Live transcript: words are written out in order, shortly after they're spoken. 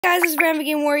Guys, it's Random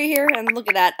Game Warrior here, and look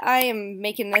at that. I am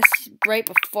making this right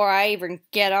before I even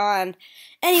get on.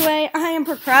 Anyway, I am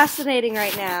procrastinating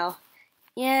right now.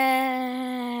 Yeah.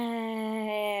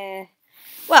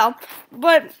 Well,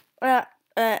 but,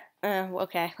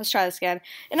 okay, let's try this again.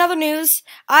 In other news,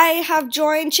 I have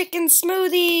joined Chicken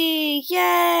Smoothie!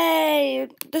 Yay!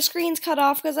 The screen's cut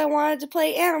off because I wanted to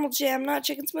play Animal Jam, not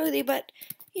Chicken Smoothie, but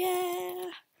yeah.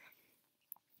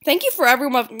 Thank you for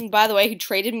everyone, by the way, who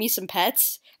traded me some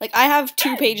pets. Like, I have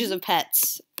 2 pages of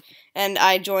pets, and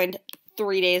I joined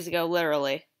 3 days ago,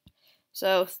 literally.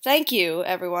 So, thank you,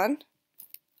 everyone.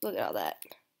 Look at all that.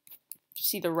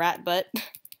 See the rat butt?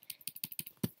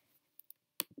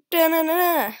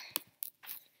 Da-na-na-na.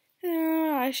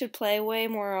 I should play way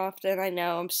more often, I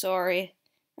know, I'm sorry.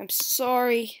 I'm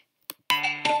sorry.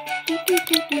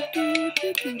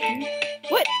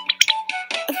 What?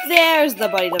 There's the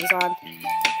buddy that was on.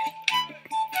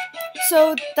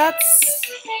 So,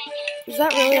 is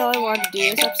that really all I wanted to do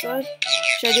this episode?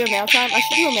 Should I do a mail time? I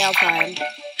should do a mail time.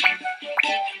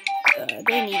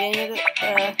 Do I need any of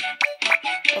it?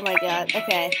 Oh my god,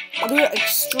 okay. I'll do an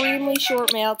extremely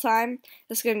short mail time.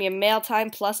 This is gonna be a mail time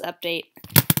plus update.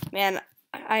 Man,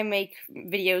 I make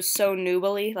videos so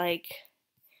noobly, like...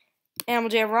 Animal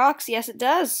Jam rocks, yes it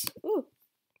does. Ooh.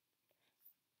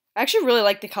 I actually really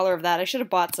like the color of that. I should have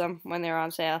bought some when they were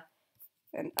on sale.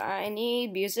 And I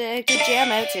need music to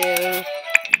jam out to.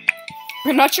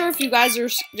 I'm not sure if you guys are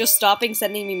just stopping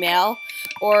sending me mail,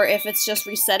 or if it's just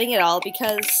resetting it all,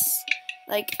 because,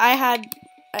 like,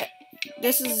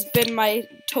 this has been my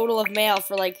total of mail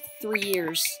for, like, 3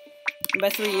 years. And by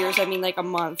 3 years, I mean, like, a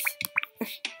month.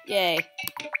 Yay.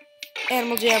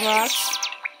 Animal Jam rocks.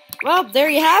 Well, there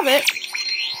you have it.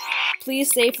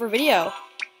 Please save for video.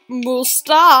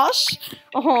 Moustache!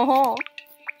 Oh,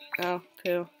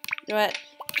 poo. You know what?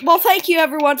 Well, thank you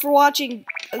everyone for watching.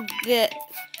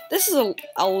 This is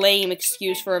a lame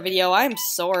excuse for a video. I'm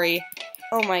sorry.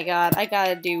 Oh my god, I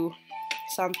gotta do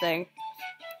something.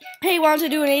 Hey, why don't I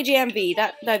do an AJMV?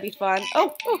 That'd be fun.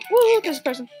 Oh, woo, there's a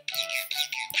person.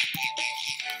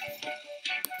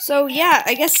 So yeah,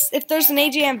 I guess if there's an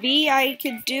AJMV I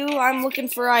could do, I'm looking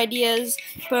for ideas.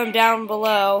 Put them down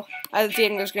below. I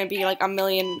think there's gonna be like a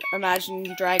million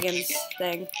Imagine Dragons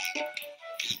thing.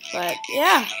 But,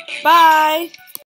 yeah. Bye!